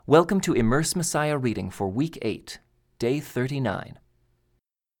Welcome to Immerse Messiah reading for Week 8, Day 39.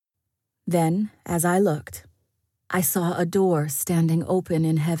 Then, as I looked, I saw a door standing open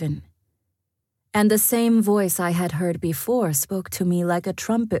in heaven. And the same voice I had heard before spoke to me like a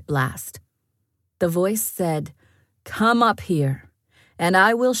trumpet blast. The voice said, "Come up here, and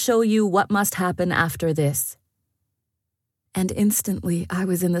I will show you what must happen after this." And instantly I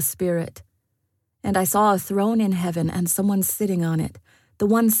was in the Spirit, and I saw a throne in heaven and someone sitting on it. The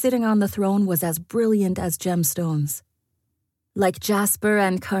one sitting on the throne was as brilliant as gemstones, like jasper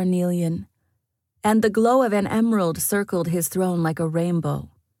and carnelian, and the glow of an emerald circled his throne like a rainbow.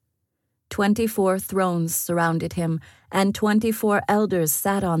 24 thrones surrounded him, and 24 elders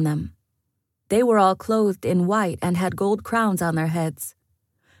sat on them. They were all clothed in white and had gold crowns on their heads.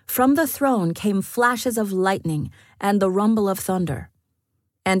 From the throne came flashes of lightning and the rumble of thunder.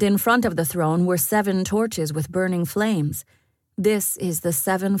 And in front of the throne were 7 torches with burning flames. This is the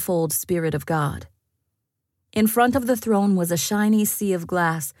sevenfold Spirit of God. In front of the throne was a shiny sea of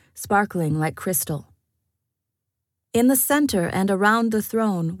glass, sparkling like crystal. In the center and around the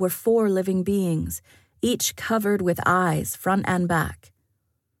throne were 4 living beings, each covered with eyes, front and back.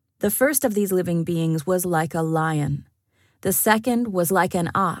 The first of these living beings was like a lion. The second was like an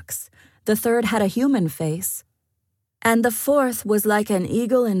ox. The third had a human face. And the fourth was like an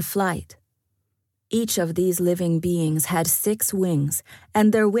eagle in flight. Each of these living beings had 6 wings,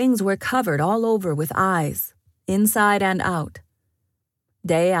 and their wings were covered all over with eyes, inside and out.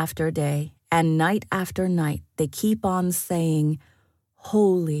 Day after day, and night after night, they keep on saying,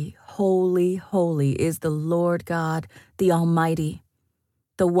 "Holy, holy, holy is the Lord God, the Almighty,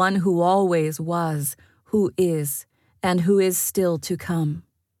 the one who always was, who is, and who is still to come."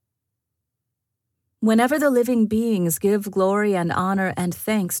 Whenever the living beings give glory and honor and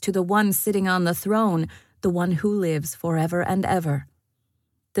thanks to the one sitting on the throne, the one who lives forever and ever,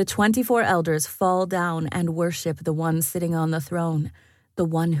 the 24 elders fall down and worship the one sitting on the throne, the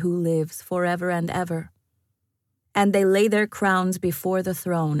one who lives forever and ever. And they lay their crowns before the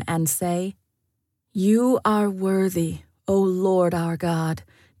throne and say, "You are worthy, O Lord our God,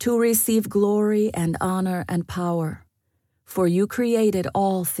 to receive glory and honor and power. For you created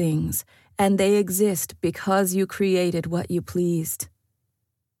all things, and they exist because you created what you pleased."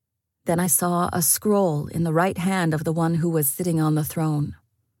 Then I saw a scroll in the right hand of the one who was sitting on the throne.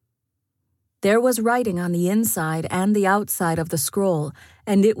 There was writing on the inside and the outside of the scroll,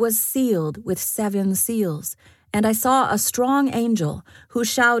 and it was sealed with 7 seals. And I saw a strong angel who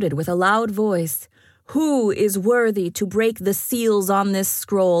shouted with a loud voice, "Who is worthy to break the seals on this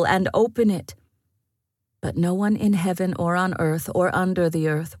scroll and open it?" But no one in heaven or on earth or under the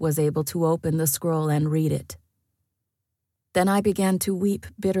earth was able to open the scroll and read it. Then I began to weep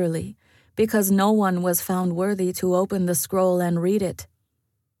bitterly, because no one was found worthy to open the scroll and read it.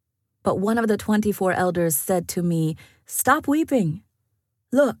 But one of the 24 elders said to me, "Stop weeping.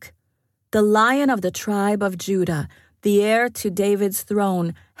 Look, the Lion of the tribe of Judah, the heir to David's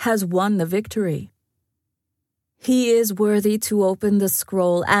throne, has won the victory. He is worthy to open the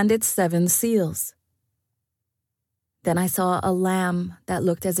scroll and its 7 seals." Then I saw a lamb that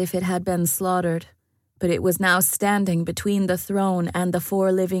looked as if it had been slaughtered, but it was now standing between the throne and the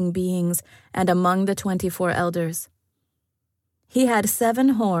 4 living beings and among the 24 elders. He had 7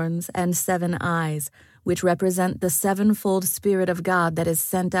 horns and 7 eyes, which represent the sevenfold Spirit of God that is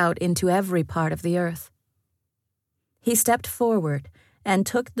sent out into every part of the earth. He stepped forward and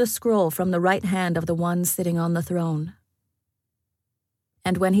took the scroll from the right hand of the one sitting on the throne.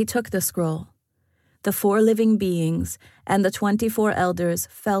 And when he took the scroll, the 4 living beings and the 24 elders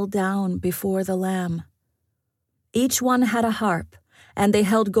fell down before the Lamb. Each one had a harp, and they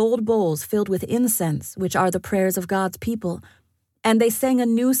held gold bowls filled with incense, which are the prayers of God's people, and they sang a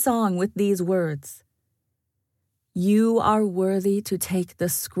new song with these words: "You are worthy to take the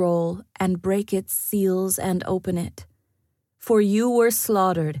scroll and break its seals and open it. For you were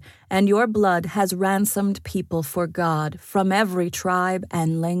slaughtered, and your blood has ransomed people for God from every tribe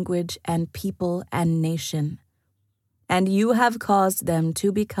and language and people and nation. And you have caused them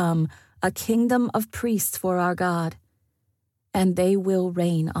to become a kingdom of priests for our God, and they will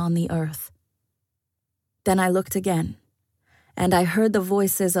reign on the earth." Then I looked again, and I heard the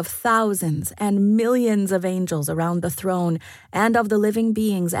voices of thousands and millions of angels around the throne and of the living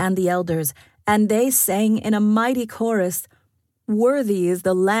beings and the elders, and they sang in a mighty chorus, "Worthy is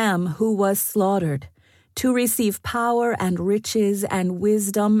the Lamb who was slaughtered, to receive power and riches and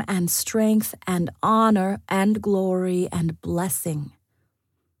wisdom and strength and honor and glory and blessing."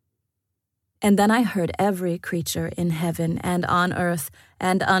 And then I heard every creature in heaven and on earth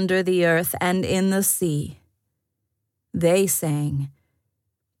and under the earth and in the sea. They sang,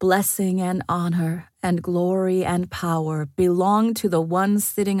 blessing and honor and glory and power belong to the one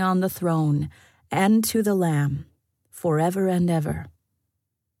sitting on the throne and to the Lamb, forever and ever."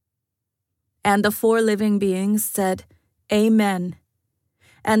 And the 4 living beings said, "Amen."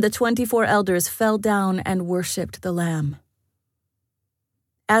 And the 24 elders fell down and worshipped the Lamb.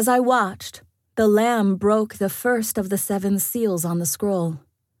 As I watched, the Lamb broke the first of the 7 seals on the scroll.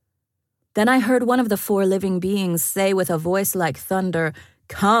 Then I heard one of the 4 living beings say with a voice like thunder,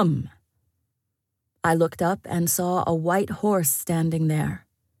 "Come." I looked up and saw a white horse standing there.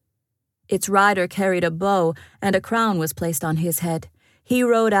 Its rider carried a bow, and a crown was placed on his head. He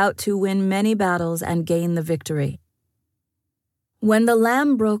rode out to win many battles and gain the victory. When the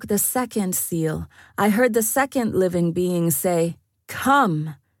Lamb broke the 2nd seal, I heard the 2nd living being say,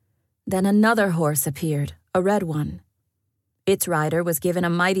 "Come." Then another horse appeared, a red one. Its rider was given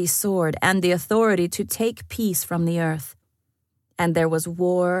a mighty sword and the authority to take peace from the earth. And there was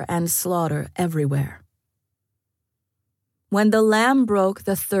war and slaughter everywhere. When the Lamb broke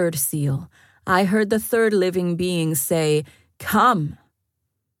the 3rd seal, I heard the 3rd living being say, "Come."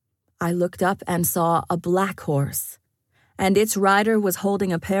 I looked up and saw a black horse, and its rider was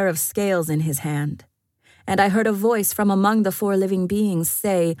holding a pair of scales in his hand. And I heard a voice from among the 4 living beings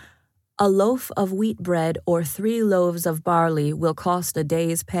say, "A loaf of wheat bread or 3 loaves of barley will cost a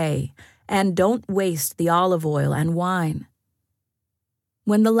day's pay, and don't waste the olive oil and wine."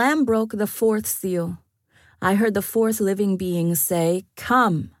 When the Lamb broke the 4th seal, I heard the 4th living being say,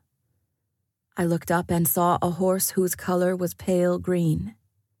 "Come." I looked up and saw a horse whose color was pale green.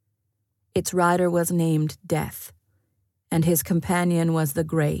 Its rider was named Death, and his companion was the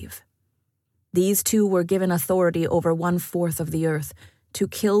grave. These 2 were given authority over 1/4 of the earth, to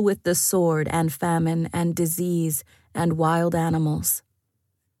kill with the sword and famine and disease and wild animals.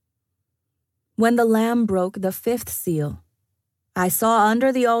 When the Lamb broke the 5th seal, I saw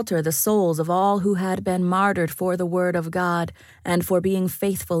under the altar the souls of all who had been martyred for the word of God and for being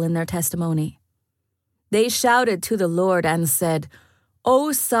faithful in their testimony. They shouted to the Lord and said,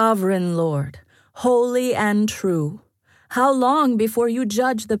 "O sovereign Lord, holy and true, how long before you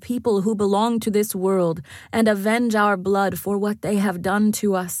judge the people who belong to this world and avenge our blood for what they have done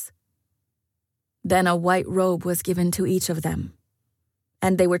to us?" Then a white robe was given to each of them,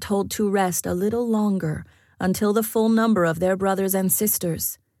 and they were told to rest a little longer until the full number of their brothers and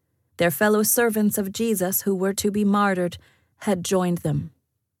sisters, their fellow servants of Jesus who were to be martyred, had joined them.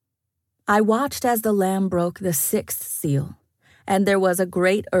 I watched as the Lamb broke the 6th seal, and there was a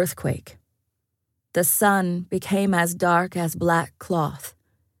great earthquake. The sun became as dark as black cloth,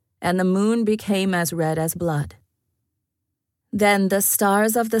 and the moon became as red as blood. Then the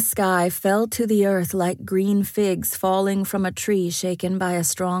stars of the sky fell to the earth like green figs falling from a tree shaken by a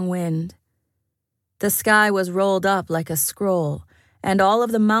strong wind. The sky was rolled up like a scroll, and all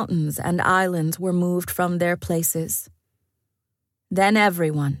of the mountains and islands were moved from their places. Then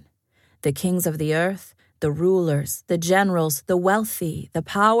everyone, the kings of the earth, the rulers, the generals, the wealthy, the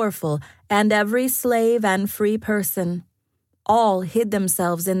powerful, and every slave and free person, all hid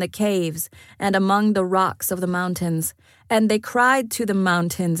themselves in the caves and among the rocks of the mountains, and they cried to the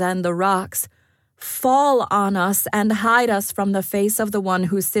mountains and the rocks, "Fall on us and hide us from the face of the one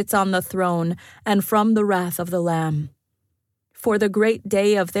who sits on the throne and from the wrath of the Lamb. For the great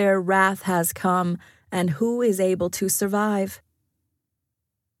day of their wrath has come, and who is able to survive?"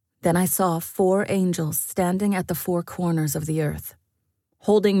 Then I saw 4 angels standing at the 4 corners of the earth,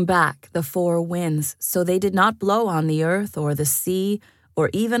 holding back the 4 winds so they did not blow on the earth or the sea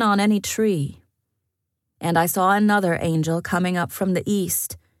or even on any tree. And I saw another angel coming up from the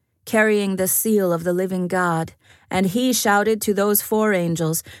east, carrying the seal of the living God, and he shouted to those 4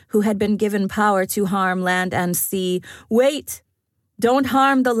 angels who had been given power to harm land and sea, "Wait! Don't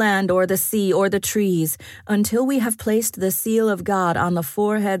harm the land or the sea or the trees until we have placed the seal of God on the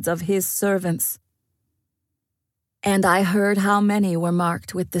foreheads of his servants." And I heard how many were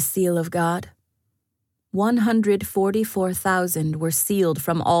marked with the seal of God. 144,000 were sealed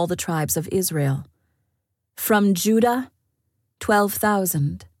from all the tribes of Israel. From Judah,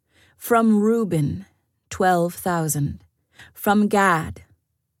 12,000. From Reuben, 12,000. From Gad,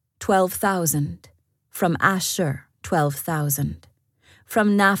 12,000. From Asher, 12,000.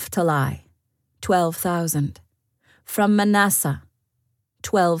 From Naphtali, 12,000. From Manasseh,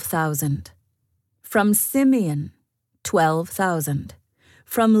 12,000. From Simeon, 12,000.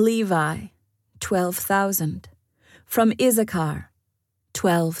 From Levi, 12,000. From Issachar,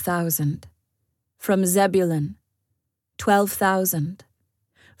 12,000. From Zebulun, 12,000.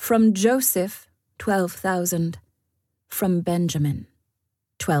 From Joseph, 12,000. From Benjamin,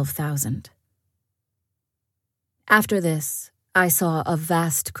 12,000. After this, I saw a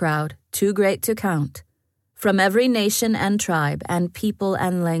vast crowd, too great to count, from every nation and tribe and people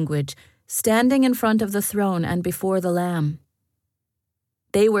and language, standing in front of the throne and before the Lamb.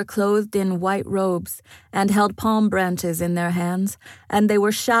 They were clothed in white robes and held palm branches in their hands, and they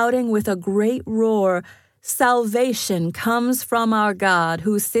were shouting with a great roar, "Salvation comes from our God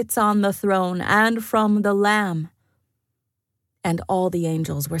who sits on the throne and from the Lamb." And all the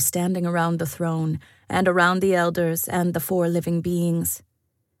angels were standing around the throne and around the elders and the 4 living beings.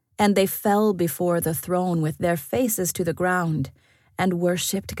 And they fell before the throne with their faces to the ground and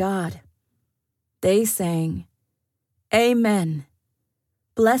worshipped God. They sang, "Amen.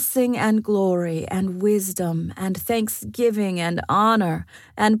 Blessing and glory and wisdom and thanksgiving and honor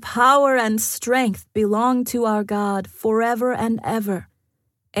and power and strength belong to our God forever and ever.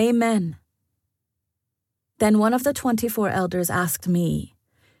 Amen." Then one of the 24 elders asked me,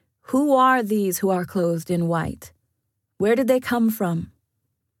 "Who are these who are clothed in white? Where did they come from?"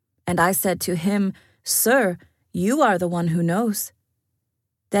 And I said to him, "Sir, you are the one who knows."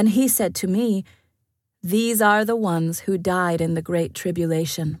 Then he said to me, "These are the ones who died in the great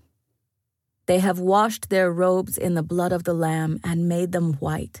tribulation. They have washed their robes in the blood of the Lamb and made them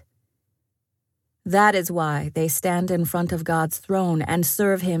white. That is why they stand in front of God's throne and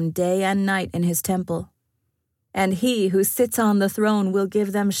serve him day and night in his temple. And he who sits on the throne will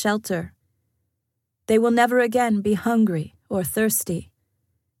give them shelter. They will never again be hungry or thirsty.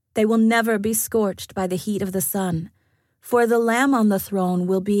 They will never be scorched by the heat of the sun, for the Lamb on the throne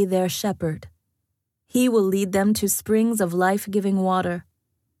will be their shepherd. He will lead them to springs of life-giving water,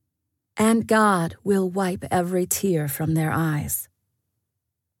 and God will wipe every tear from their eyes."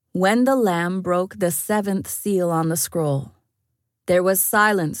 When the Lamb broke the 7th seal on the scroll, there was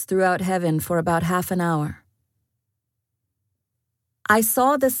silence throughout heaven for about half an hour. I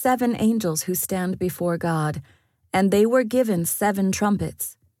saw the 7 angels who stand before God, and they were given 7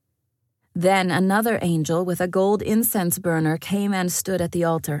 trumpets. Then another angel with a gold incense burner came and stood at the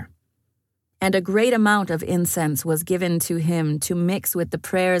altar. And a great amount of incense was given to him to mix with the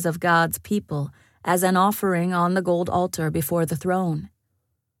prayers of God's people as an offering on the gold altar before the throne.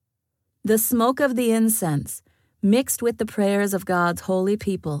 The smoke of the incense, mixed with the prayers of God's holy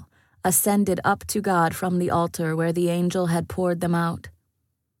people, ascended up to God from the altar where the angel had poured them out.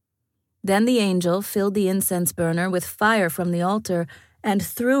 Then the angel filled the incense burner with fire from the altar and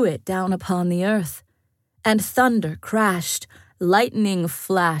threw it down upon the earth. And thunder crashed, lightning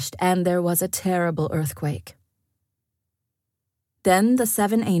flashed, and there was a terrible earthquake. Then the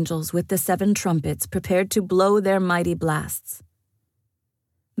 7 angels with the 7 trumpets prepared to blow their mighty blasts.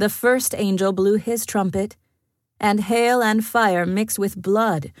 The first angel blew his trumpet, and hail and fire mixed with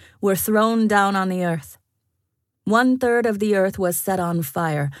blood were thrown down on the earth. 1/3 of the earth was set on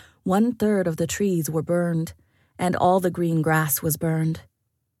fire, 1/3 of the trees were burned, and all the green grass was burned.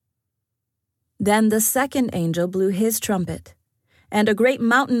 Then the second angel blew his trumpet, and a great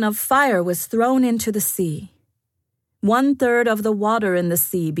mountain of fire was thrown into the sea. 1/3 of the water in the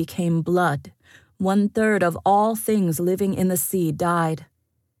sea became blood, 1/3 of all things living in the sea died,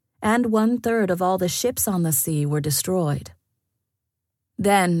 and 1/3 of all the ships on the sea were destroyed.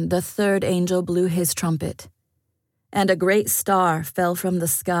 Then the third angel blew his trumpet, and a great star fell from the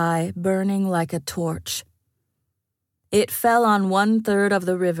sky, burning like a torch. It fell on 1/3 of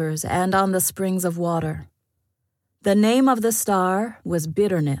the rivers and on the springs of water. The name of the star was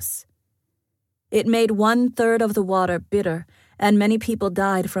Bitterness. It made 1/3 of the water bitter, and many people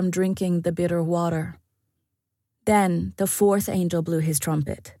died from drinking the bitter water. Then the fourth angel blew his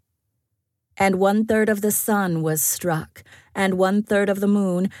trumpet, and 1/3 of the sun was struck, and 1/3 of the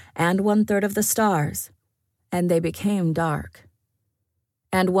moon, and 1/3 of the stars, and they became dark.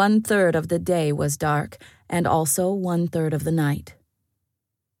 And 1/3 of the day was dark, and also 1/3 of the night.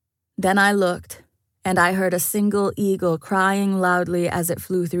 Then I looked, and I heard a single eagle crying loudly as it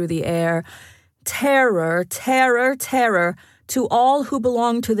flew through the air, "Terror, terror, terror, to all who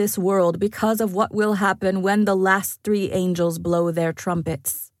belong to this world because of what will happen when the last 3 angels blow their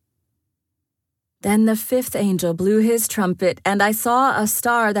trumpets." Then the 5th angel blew his trumpet, and I saw a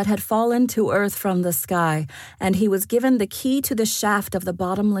star that had fallen to earth from the sky, and he was given the key to the shaft of the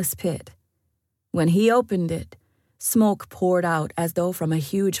bottomless pit. When he opened it, smoke poured out as though from a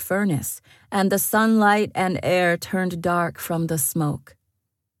huge furnace, and the sunlight and air turned dark from the smoke.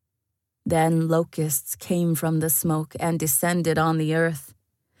 Then locusts came from the smoke and descended on the earth,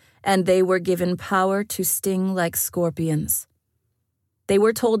 and they were given power to sting like scorpions. They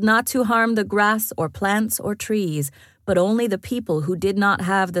were told not to harm the grass or plants or trees, but only the people who did not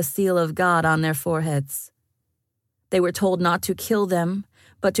have the seal of God on their foreheads. They were told not to kill them,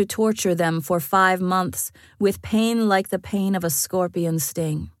 but to torture them for 5 months, with pain like the pain of a scorpion's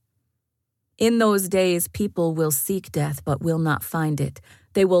sting. In those days people will seek death, but will not find it.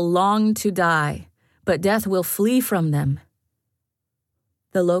 They will long to die, but death will flee from them.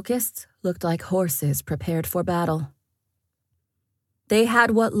 The locusts looked like horses prepared for battle. They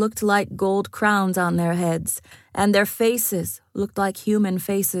had what looked like gold crowns on their heads, and their faces looked like human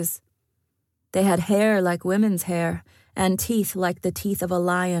faces. They had hair like women's hair, and teeth like the teeth of a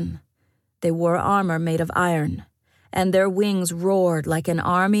lion. They wore armor made of iron, and their wings roared like an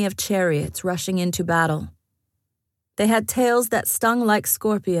army of chariots rushing into battle. They had tails that stung like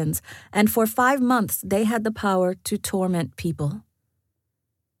scorpions, and for 5 months they had the power to torment people.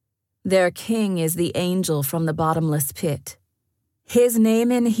 Their king is the angel from the bottomless pit. His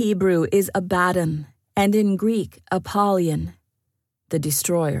name in Hebrew is Abaddon, and in Greek, Apollyon, the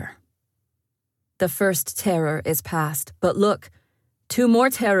destroyer. The first terror is past, but look, 2 more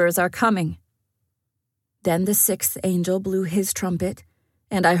terrors are coming. Then the 6th angel blew his trumpet,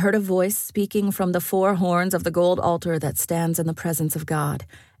 and I heard a voice speaking from the 4 horns of the gold altar that stands in the presence of God.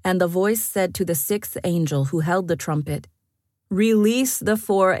 And the voice said to the 6th angel who held the trumpet, "Release the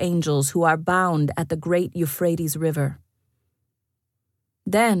 4 angels who are bound at the great Euphrates River."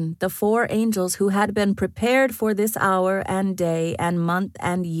 Then the 4 angels who had been prepared for this hour and day and month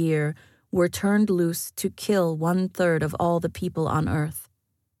and year were turned loose to kill 1/3 of all the people on earth.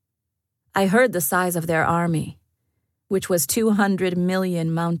 I heard the size of their army, which was 200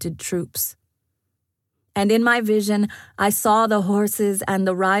 million mounted troops. And in my vision I saw the horses and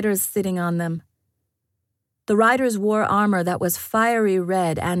the riders sitting on them. The riders wore armor that was fiery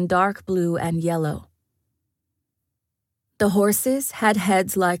red and dark blue and yellow. The horses had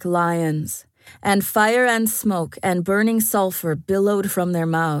heads like lions, and fire and smoke and burning sulfur billowed from their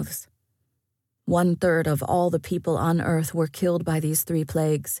mouths. 1/3 of all the people on earth were killed by these 3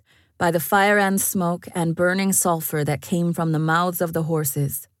 plagues, by the fire and smoke and burning sulfur that came from the mouths of the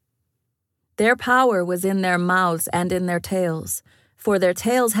horses. Their power was in their mouths and in their tails, for their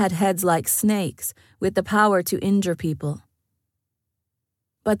tails had heads like snakes, with the power to injure people.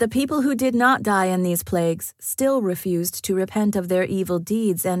 But the people who did not die in these plagues still refused to repent of their evil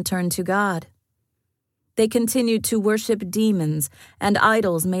deeds and turn to God. They continued to worship demons and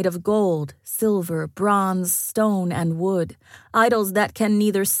idols made of gold, silver, bronze, stone, and wood, idols that can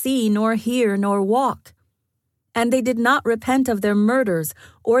neither see nor hear nor walk. And they did not repent of their murders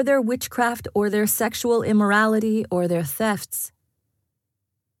or their witchcraft or their sexual immorality or their thefts.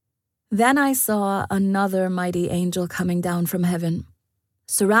 Then I saw another mighty angel coming down from heaven,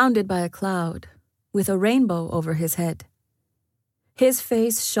 surrounded by a cloud, with a rainbow over his head. His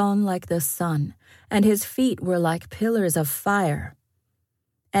face shone like the sun, and his feet were like pillars of fire.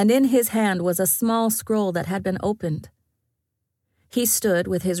 And in his hand was a small scroll that had been opened. He stood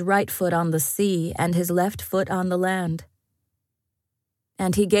with his right foot on the sea and his left foot on the land.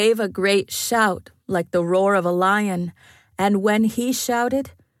 And he gave a great shout like the roar of a lion, and when he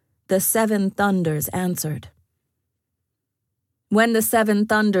shouted, the 7 thunders answered. When the 7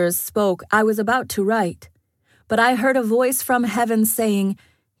 thunders spoke, I was about to write, but I heard a voice from heaven saying,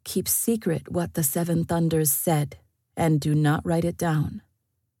 "Keep secret what the 7 thunders said, and do not write it down."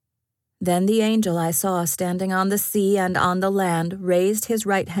 Then the angel I saw standing on the sea and on the land raised his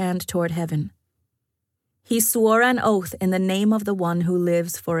right hand toward heaven. He swore an oath in the name of the one who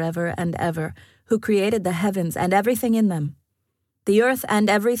lives forever and ever, who created the heavens and everything in them, the earth and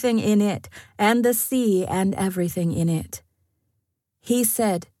everything in it, and the sea and everything in it. He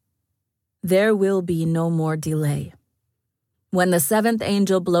said, "There will be no more delay. When the 7th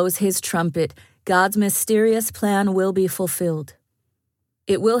angel blows his trumpet, God's mysterious plan will be fulfilled.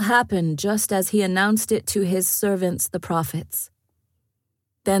 It will happen just as he announced it to his servants, the prophets."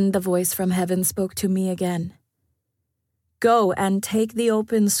 Then the voice from heaven spoke to me again. "Go and take the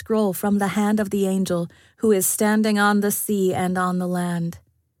open scroll from the hand of the angel who is standing on the sea and on the land."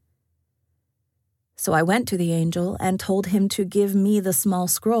 So I went to the angel and told him to give me the small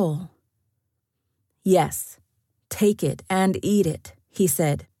scroll. "Yes, take it and eat it," he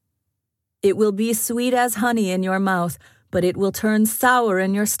said. "It will be sweet as honey in your mouth, but it will turn sour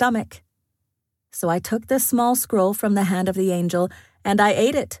in your stomach." So I took the small scroll from the hand of the angel, and I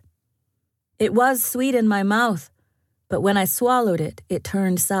ate it. It was sweet in my mouth, but when I swallowed it, it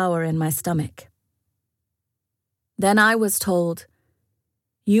turned sour in my stomach. Then I was told,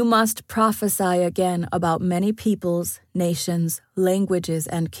 "You must prophesy again about many peoples, nations, languages,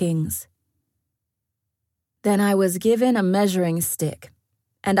 and kings." Then I was given a measuring stick,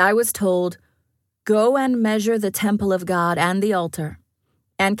 and I was told, "Go and measure the temple of God and the altar,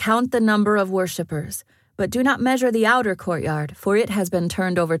 and count the number of worshippers, but do not measure the outer courtyard, for it has been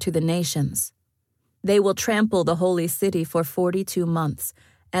turned over to the nations. They will trample the holy city for 42 months,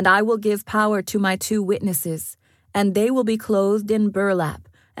 and I will give power to my 2 witnesses, and they will be clothed in burlap,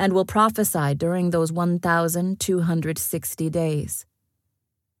 and will prophesy during those 1,260 days.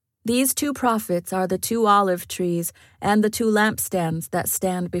 These 2 prophets are the 2 olive trees and the 2 lampstands that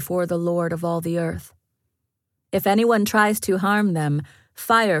stand before the Lord of all the earth. If anyone tries to harm them,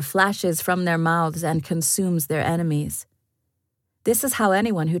 fire flashes from their mouths and consumes their enemies. This is how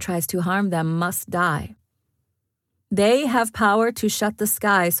anyone who tries to harm them must die. They have power to shut the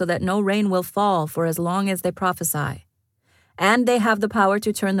sky so that no rain will fall for as long as they prophesy. And they have the power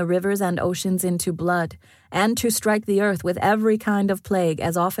to turn the rivers and oceans into blood, and to strike the earth with every kind of plague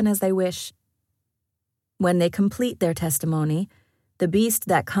as often as they wish. When they complete their testimony, the beast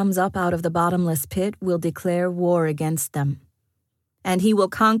that comes up out of the bottomless pit will declare war against them, and he will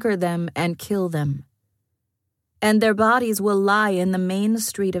conquer them and kill them. And their bodies will lie in the main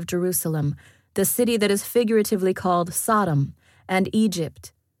street of Jerusalem, the city that is figuratively called Sodom and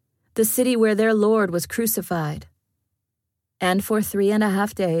Egypt, the city where their Lord was crucified. And for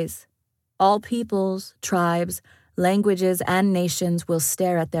 3.5 days, all peoples, tribes, languages, and nations will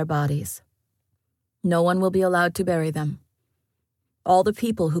stare at their bodies. No one will be allowed to bury them. All the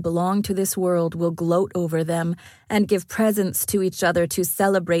people who belong to this world will gloat over them and give presents to each other to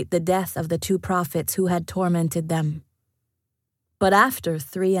celebrate the death of the 2 prophets who had tormented them. But after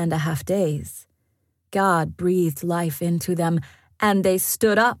 3.5 days, God breathed life into them, and they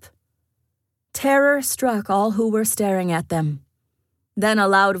stood up. Terror struck all who were staring at them. Then a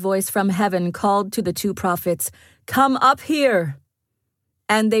loud voice from heaven called to the 2 prophets, "Come up here!"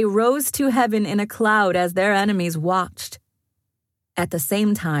 And they rose to heaven in a cloud as their enemies watched. At the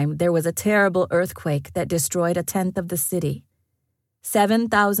same time, there was a terrible earthquake that destroyed 1/10 of the city.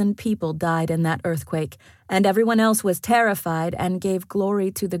 7,000 people died in that earthquake, and everyone else was terrified and gave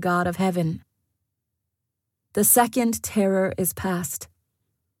glory to the God of heaven. The 2nd terror is past.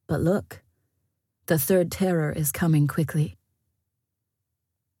 But look, the 3rd terror is coming quickly.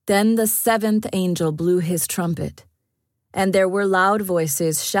 Then the 7th angel blew his trumpet, and there were loud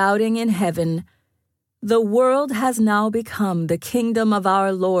voices shouting in heaven, "The world has now become the kingdom of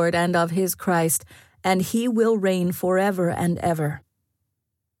our Lord and of his Christ, and he will reign forever and ever."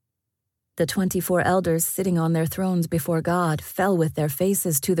 The 24 elders sitting on their thrones before God fell with their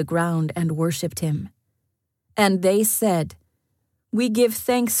faces to the ground and worshipped him. And they said, "We give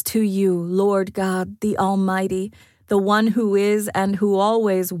thanks to you, Lord God, the Almighty, the one who is and who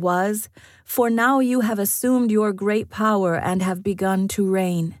always was, for now you have assumed your great power and have begun to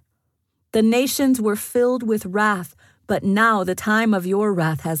reign. The nations were filled with wrath, but now the time of your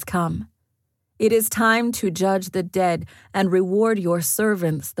wrath has come. It is time to judge the dead and reward your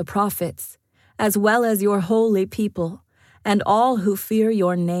servants, the prophets, as well as your holy people, and all who fear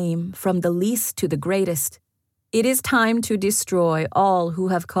your name, from the least to the greatest. It is time to destroy all who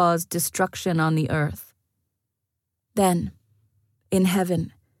have caused destruction on the earth." Then, in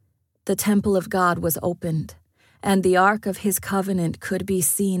heaven, the temple of God was opened, and the ark of his covenant could be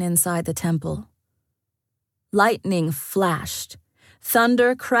seen inside the temple. Lightning flashed,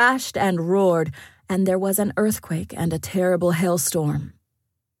 thunder crashed and roared, and there was an earthquake and a terrible hailstorm.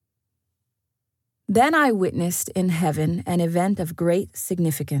 Then I witnessed in heaven an event of great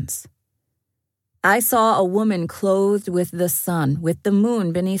significance. I saw a woman clothed with the sun, with the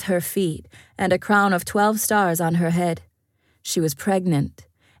moon beneath her feet, and a crown of 12 stars on her head. She was pregnant,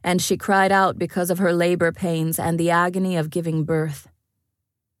 and she cried out because of her labor pains and the agony of giving birth.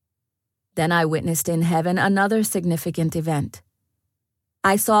 Then I witnessed in heaven another significant event.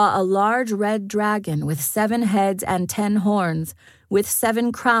 I saw a large red dragon with 7 heads and 10 horns, with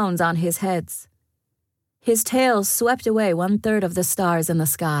 7 crowns on his heads. His tail swept away 1/3 of the stars in the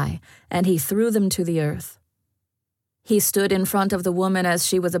sky, and he threw them to the earth. He stood in front of the woman as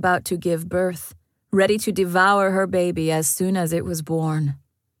she was about to give birth, ready to devour her baby as soon as it was born.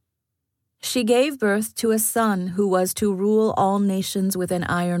 She gave birth to a son who was to rule all nations with an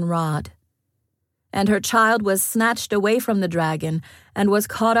iron rod. And her child was snatched away from the dragon and was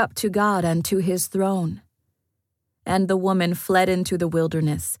caught up to God and to his throne. And the woman fled into the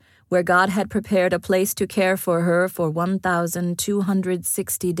wilderness, where God had prepared a place to care for her for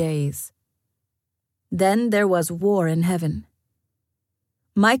 1,260 days. Then there was war in heaven.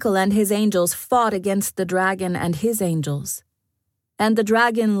 Michael and his angels fought against the dragon and his angels. And the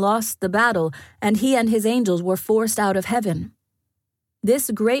dragon lost the battle, and he and his angels were forced out of heaven. This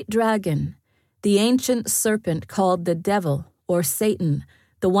great dragon, the ancient serpent called the devil, or Satan,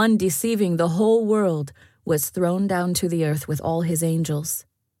 the one deceiving the whole world, was thrown down to the earth with all his angels.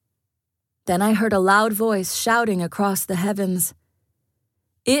 Then I heard a loud voice shouting across the heavens,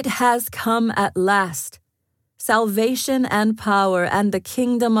 "It has come at last! Salvation and power and the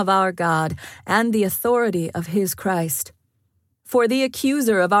kingdom of our God and the authority of his Christ. For the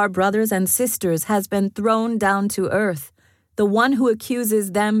accuser of our brothers and sisters has been thrown down to earth, the one who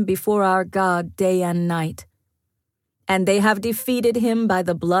accuses them before our God day and night. And they have defeated him by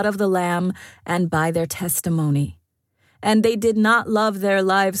the blood of the Lamb and by their testimony. And they did not love their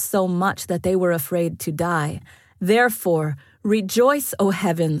lives so much that they were afraid to die. Therefore, rejoice, O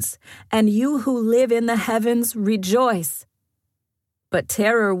heavens, and you who live in the heavens, rejoice. But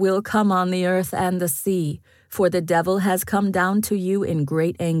terror will come on the earth and the sea, for the devil has come down to you in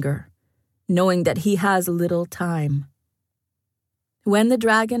great anger, knowing that he has little time." When the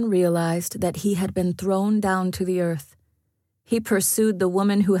dragon realized that he had been thrown down to the earth, he pursued the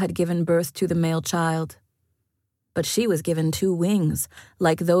woman who had given birth to the male child. But she was given 2 wings,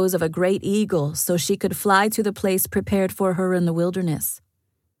 like those of a great eagle, so she could fly to the place prepared for her in the wilderness.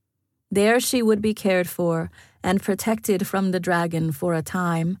 There she would be cared for and protected from the dragon for a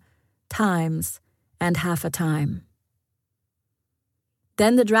time, times, and half a time.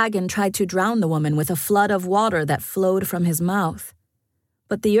 Then the dragon tried to drown the woman with a flood of water that flowed from his mouth.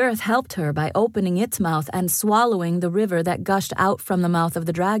 But the earth helped her by opening its mouth and swallowing the river that gushed out from the mouth of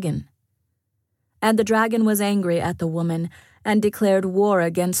the dragon. And the dragon was angry at the woman and declared war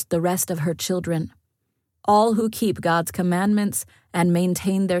against the rest of her children, all who keep God's commandments and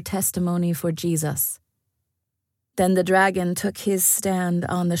maintain their testimony for Jesus. Then the dragon took his stand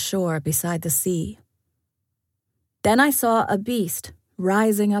on the shore beside the sea. Then I saw a beast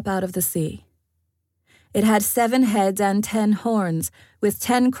rising up out of the sea. It had 7 heads and 10 horns, with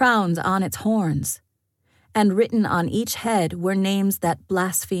 10 crowns on its horns, and written on each head were names that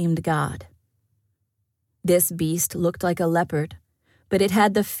blasphemed God. This beast looked like a leopard, but it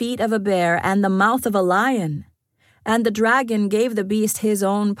had the feet of a bear and the mouth of a lion. And the dragon gave the beast his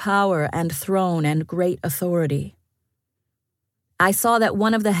own power and throne and great authority. I saw that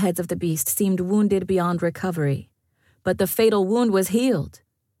one of the heads of the beast seemed wounded beyond recovery, but the fatal wound was healed.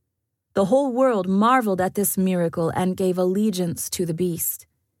 The whole world marveled at this miracle and gave allegiance to the beast.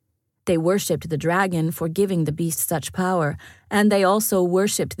 They worshipped the dragon for giving the beast such power, and they also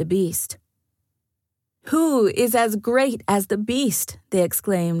worshipped the beast. "Who is as great as the beast?" they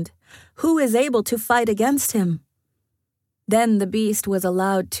exclaimed. "Who is able to fight against him?" Then the beast was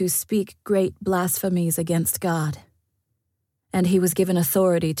allowed to speak great blasphemies against God. And he was given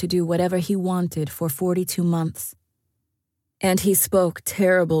authority to do whatever he wanted for 42 months. And he spoke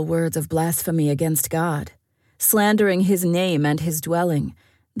terrible words of blasphemy against God, slandering his name and his dwelling,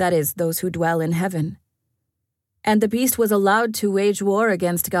 that is, those who dwell in heaven. And the beast was allowed to wage war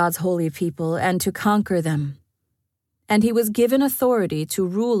against God's holy people and to conquer them. And he was given authority to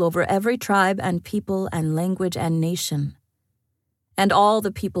rule over every tribe and people and language and nation. And all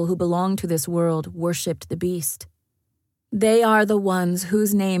the people who belong to this world worshipped the beast. They are the ones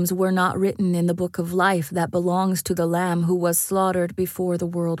whose names were not written in the book of life that belongs to the Lamb who was slaughtered before the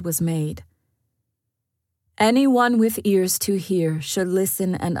world was made. Anyone with ears to hear should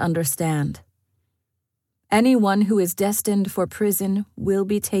listen and understand. Anyone who is destined for prison will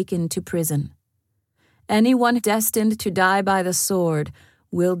be taken to prison. Anyone destined to die by the sword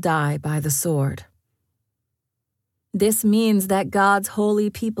will die by the sword. This means that God's holy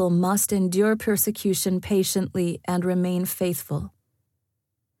people must endure persecution patiently and remain faithful.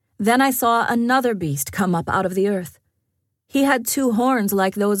 Then I saw another beast come up out of the earth. He had 2 horns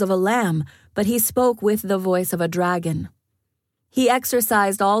like those of a lamb, but he spoke with the voice of a dragon. He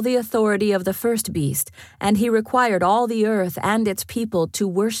exercised all the authority of the first beast, and he required all the earth and its people to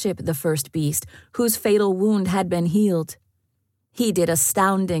worship the first beast, whose fatal wound had been healed. He did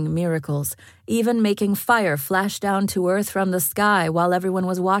astounding miracles, even making fire flash down to earth from the sky while everyone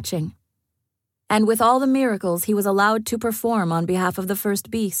was watching. And with all the miracles he was allowed to perform on behalf of the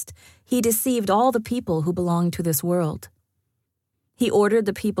first beast, he deceived all the people who belonged to this world. He ordered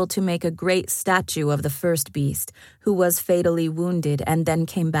the people to make a great statue of the first beast, who was fatally wounded and then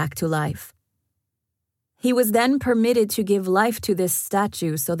came back to life. He was then permitted to give life to this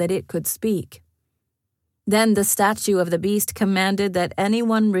statue so that it could speak. Then the statue of the beast commanded that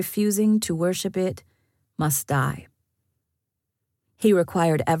anyone refusing to worship it must die. He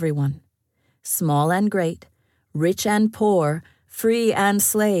required everyone, small and great, rich and poor, free and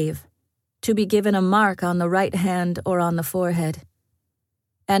slave, to be given a mark on the right hand or on the forehead.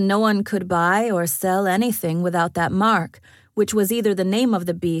 And no one could buy or sell anything without that mark, which was either the name of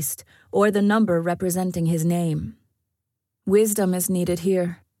the beast or the number representing his name. Wisdom is needed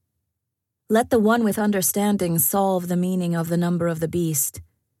here. Let the one with understanding solve the meaning of the number of the beast.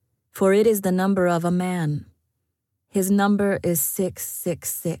 for it is the number of a man. His number is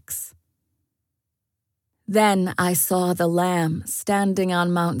 666. Then I saw the Lamb standing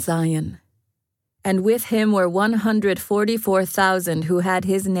on Mount Zion, and with him were 144,000 who had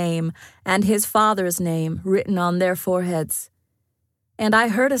his name and his Father's name written on their foreheads. And I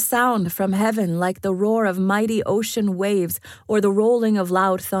heard a sound from heaven like the roar of mighty ocean waves or the rolling of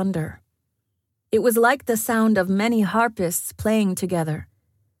loud thunder. It was like the sound of many harpists playing together.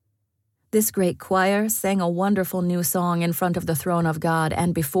 This great choir sang a wonderful new song in front of the throne of God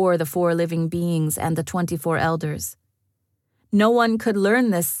and before the 4 living beings and the 24 elders. No one could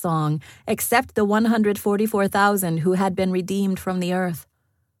learn this song except the 144,000 who had been redeemed from the earth.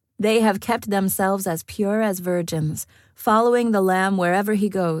 They have kept themselves as pure as virgins, following the Lamb wherever he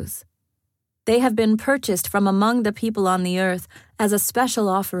goes. They have been purchased from among the people on the earth as a special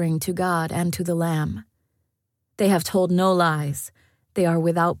offering to God and to the Lamb. They have told no lies. They are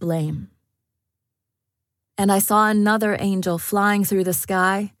without blame. And I saw another angel flying through the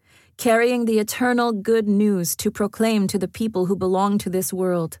sky, carrying the eternal good news to proclaim to the people who belong to this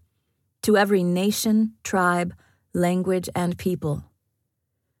world, to every nation, tribe, language, and people.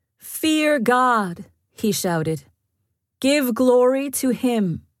 "Fear God," he shouted. "Give glory to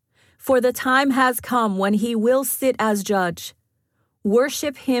him, for the time has come when he will sit as judge.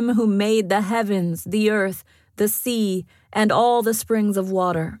 Worship him who made the heavens, the earth, the sea, and all the springs of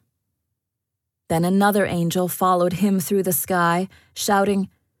water." Then another angel followed him through the sky, shouting,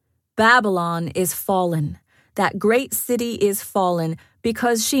 "Babylon is fallen, that great city is fallen,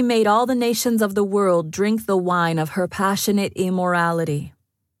 because she made all the nations of the world drink the wine of her passionate immorality."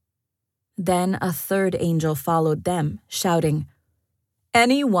 Then a third angel followed them, shouting,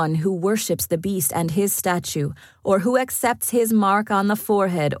 "Anyone who worships the beast and his statue, or who accepts his mark on the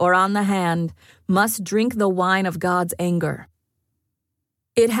forehead or on the hand, must drink the wine of God's anger.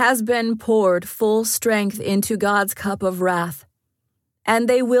 It has been poured full strength into God's cup of wrath, and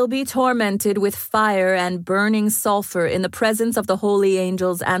they will be tormented with fire and burning sulfur in the presence of the holy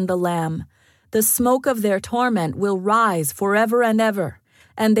angels and the Lamb. The smoke of their torment will rise forever and ever,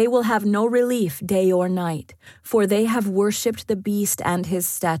 and they will have no relief day or night, for they have worshipped the beast and his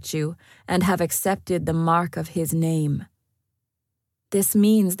statue, and have accepted the mark of his name. This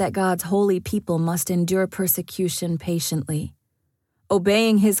means that God's holy people must endure persecution patiently,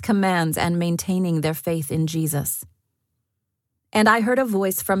 obeying his commands and maintaining their faith in Jesus. And I heard a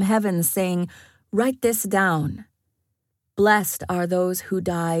voice from heaven saying, "Write this down. Blessed are those who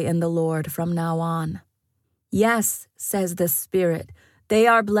die in the Lord from now on. Yes, says the Spirit, they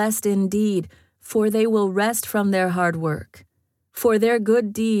are blessed indeed, for they will rest from their hard work, for their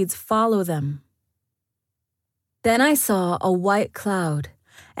good deeds follow them." Then I saw a white cloud,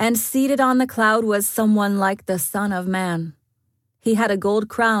 and seated on the cloud was someone like the Son of Man. He had a gold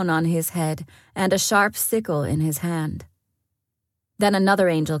crown on his head and a sharp sickle in his hand. Then another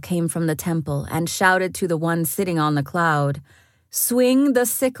angel came from the temple and shouted to the one sitting on the cloud, "Swing the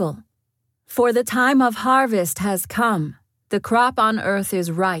sickle, for the time of harvest has come. The crop on earth is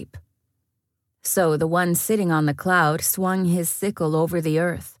ripe." So the one sitting on the cloud swung his sickle over the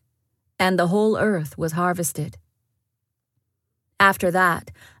earth, and the whole earth was harvested. After that,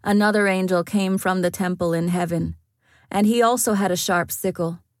 another angel came from the temple in heaven, and he also had a sharp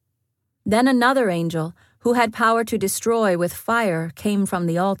sickle. Then another angel, who had power to destroy with fire, came from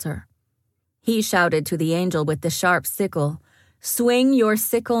the altar. He shouted to the angel with the sharp sickle, "Swing your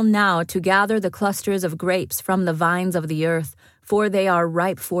sickle now to gather the clusters of grapes from the vines of the earth, for they are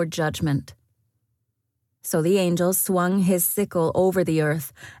ripe for judgment." So the angel swung his sickle over the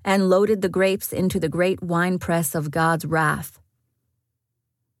earth and loaded the grapes into the great winepress of God's wrath.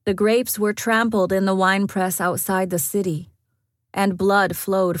 The grapes were trampled in the winepress outside the city, and blood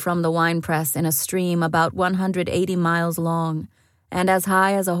flowed from the winepress in a stream about 180 miles long and as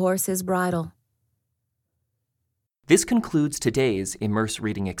high as a horse's bridle. This concludes today's Immerse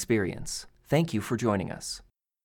reading experience. Thank you for joining us.